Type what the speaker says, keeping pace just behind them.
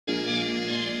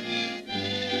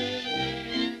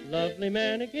Lovely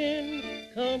mannequin,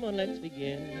 come on, let's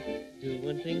begin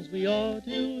doing things we ought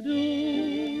to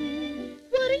do.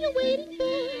 What are you waiting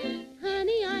for?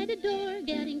 Honey, I'd adore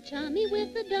getting chummy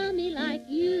with a dummy like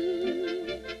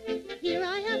you. Here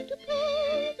I have to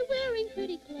pose, wearing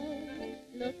pretty clothes,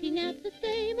 looking at the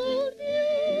same old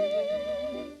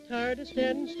view. Tired of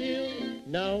standing still,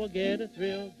 now I'll get a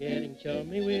thrill getting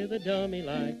chummy with a dummy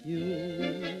like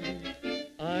you.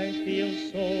 I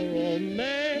feel so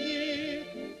romantic,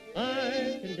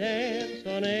 I can dance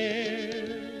on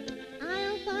air.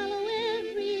 I'll follow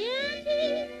every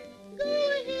antic, go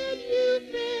ahead, you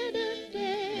Fred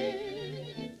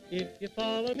Astaire. If you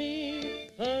follow me,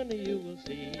 honey, you will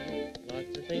see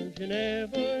lots of things you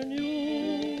never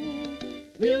knew.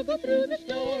 We'll go through the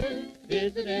store,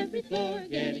 visit every floor,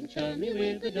 getting chummy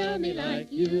with a dummy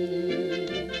like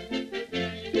you.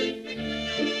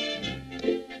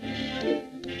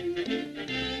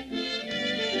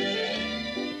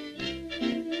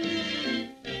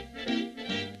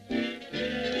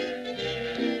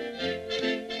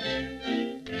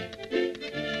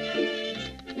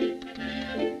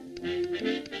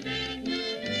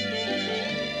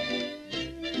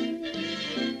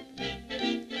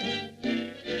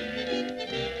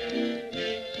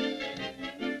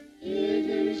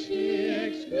 Isn't she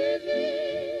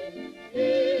exquisite?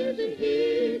 Isn't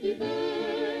he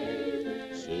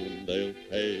divine? Soon they'll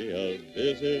pay a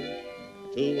visit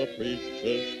to a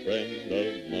preacher's friend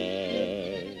of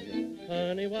mine.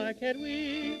 Honey, why can't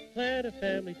we plant a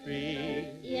family tree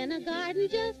In a garden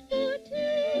just for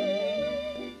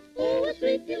two. Oh, a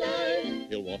sweet delight,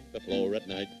 He'll walk the floor at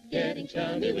night, getting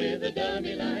chummy with a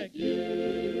dummy like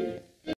you.